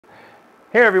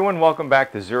Hey everyone, welcome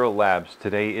back to Zero Labs.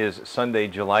 Today is Sunday,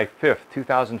 July 5th,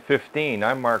 2015.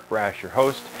 I'm Mark Brash, your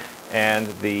host, and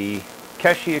the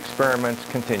Keshe experiments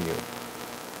continue.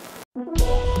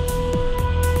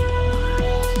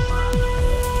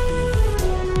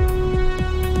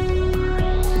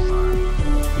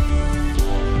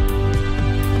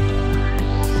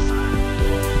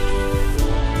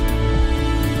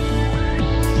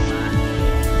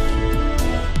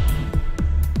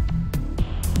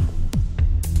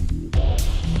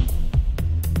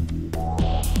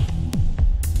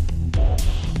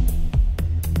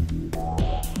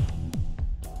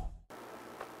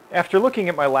 After looking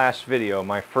at my last video,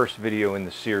 my first video in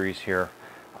the series here,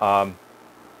 I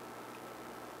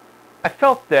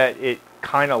felt that it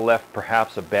kind of left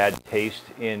perhaps a bad taste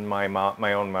in my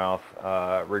own mouth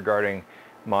regarding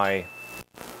my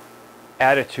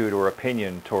attitude or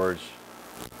opinion towards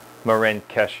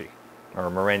Keshe, or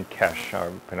Keshe, how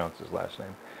I pronounce his last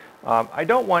name. I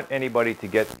don't want anybody to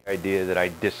get the idea that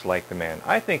I dislike the man.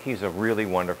 I think he's a really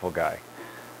wonderful guy.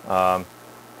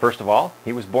 First of all,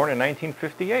 he was born in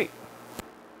 1958.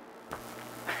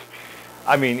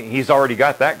 I mean, he's already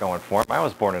got that going for him. I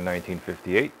was born in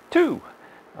 1958, too.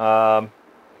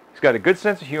 He's got a good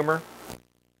sense of humor.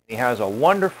 He has a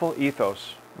wonderful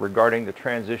ethos regarding the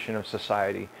transition of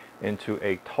society into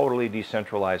a totally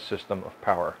decentralized system of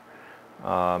power.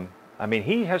 I mean,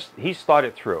 he's thought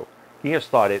it through. He has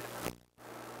thought it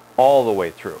all the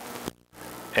way through.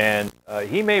 And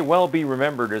he may well be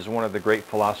remembered as one of the great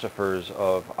philosophers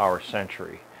of our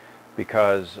century,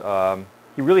 because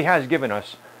he really has given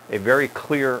us a very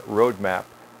clear roadmap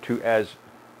to as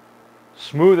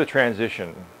smooth a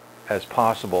transition as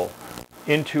possible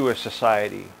into a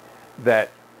society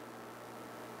that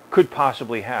could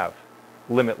possibly have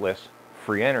limitless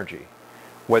free energy.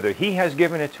 Whether he has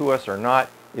given it to us or not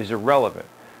is irrelevant.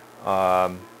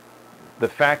 The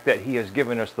fact that he has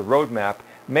given us the roadmap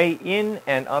may in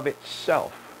and of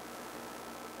itself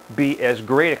be as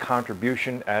great a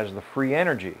contribution as the free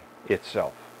energy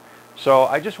itself. So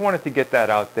I just wanted to get that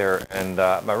out there. And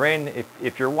Maureen,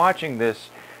 if you're watching this,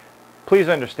 please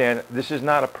understand this is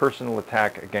not a personal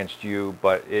attack against you,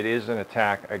 but it is an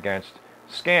attack against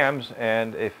scams,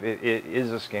 and if it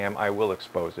is a scam, I will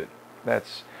expose it.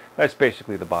 That's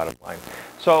basically the bottom line.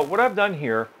 So what I've done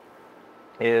here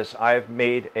is I've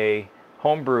made a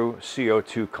homebrew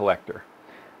CO2 collector.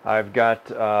 I've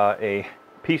got a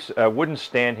wooden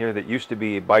stand here that used to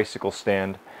be a bicycle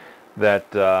stand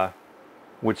that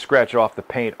would scratch off the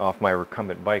paint off my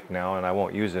recumbent bike now, and I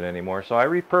won't use it anymore. So I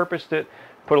repurposed it,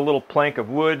 put a little plank of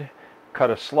wood, cut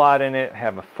a slot in it,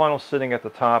 have a funnel sitting at the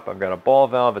top. I've got a ball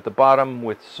valve at the bottom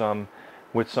with some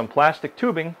plastic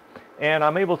tubing, and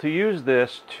I'm able to use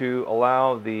this to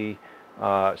allow the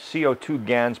CO2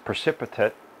 GANS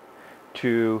precipitate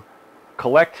to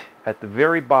collect at the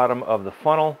very bottom of the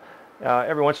funnel.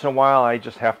 Every once in a while I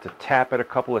just have to tap it a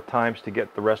couple of times to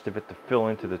get the rest of it to fill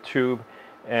into the tube,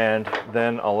 and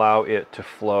then allow it to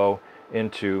flow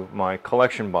into my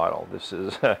collection bottle. This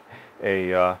is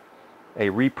a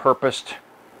repurposed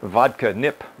vodka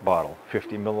nip bottle,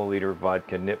 50 milliliter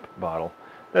vodka nip bottle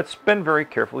that's been very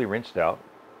carefully rinsed out,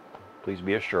 please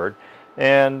be assured.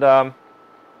 And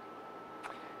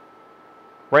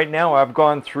right now I've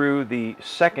gone through the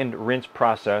second rinse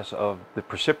process of the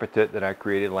precipitate that I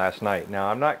created last night. Now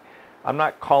I'm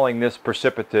not calling this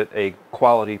precipitate a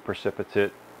quality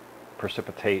precipitate,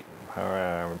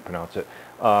 however I pronounce it,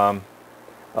 of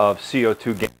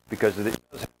CO2 GANS, because it does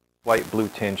have a slight blue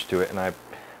tinge to it, and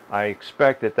I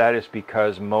expect that is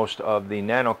because most of the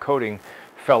nano coating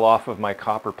fell off of my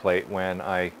copper plate when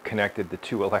I connected the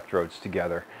two electrodes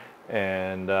together.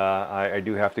 And I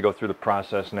do have to go through the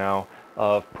process now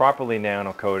of properly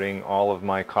nano coating all of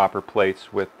my copper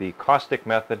plates with the caustic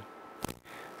method.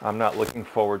 I'm not looking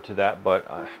forward to that, but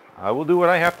I will do what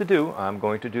I have to do. I'm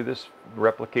going to do this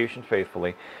replication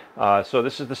faithfully. So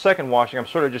this is the second washing. I'm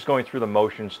sort of just going through the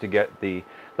motions to get the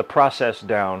process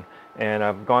down, and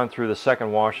I've gone through the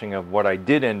second washing of what I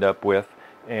did end up with,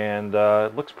 and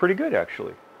it looks pretty good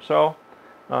actually. So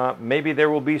maybe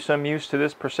there will be some use to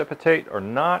this precipitate or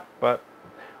not, but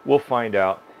we'll find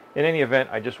out. In any event,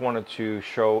 I just wanted to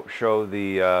show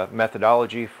the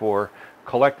methodology for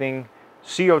collecting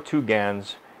CO2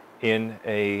 GANS in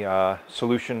a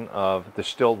solution of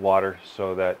distilled water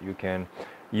so that you can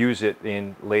use it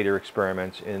in later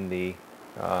experiments in the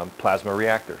plasma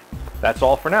reactor. That's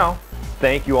all for now.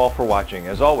 Thank you all for watching.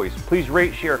 As always, please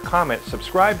rate, share, comment,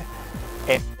 subscribe,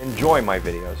 and enjoy my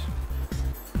videos.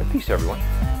 And peace, everyone.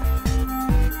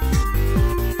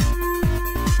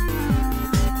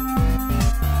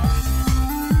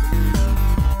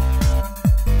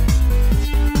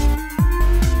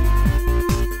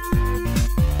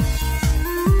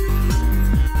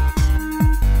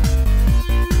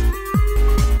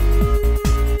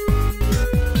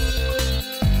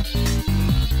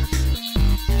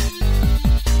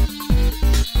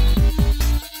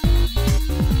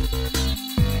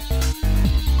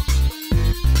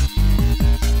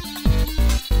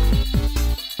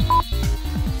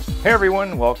 Hey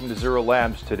everyone, welcome to Zero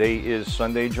Labs. Today is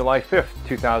Sunday, July 5th,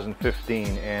 2015,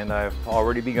 and I've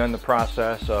already begun the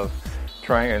process of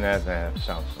trying, and that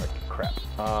sounds like crap.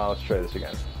 Let's try this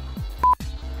again.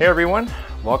 Hey everyone,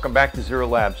 welcome back to Zero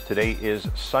Labs. Today is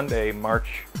Sunday,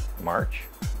 March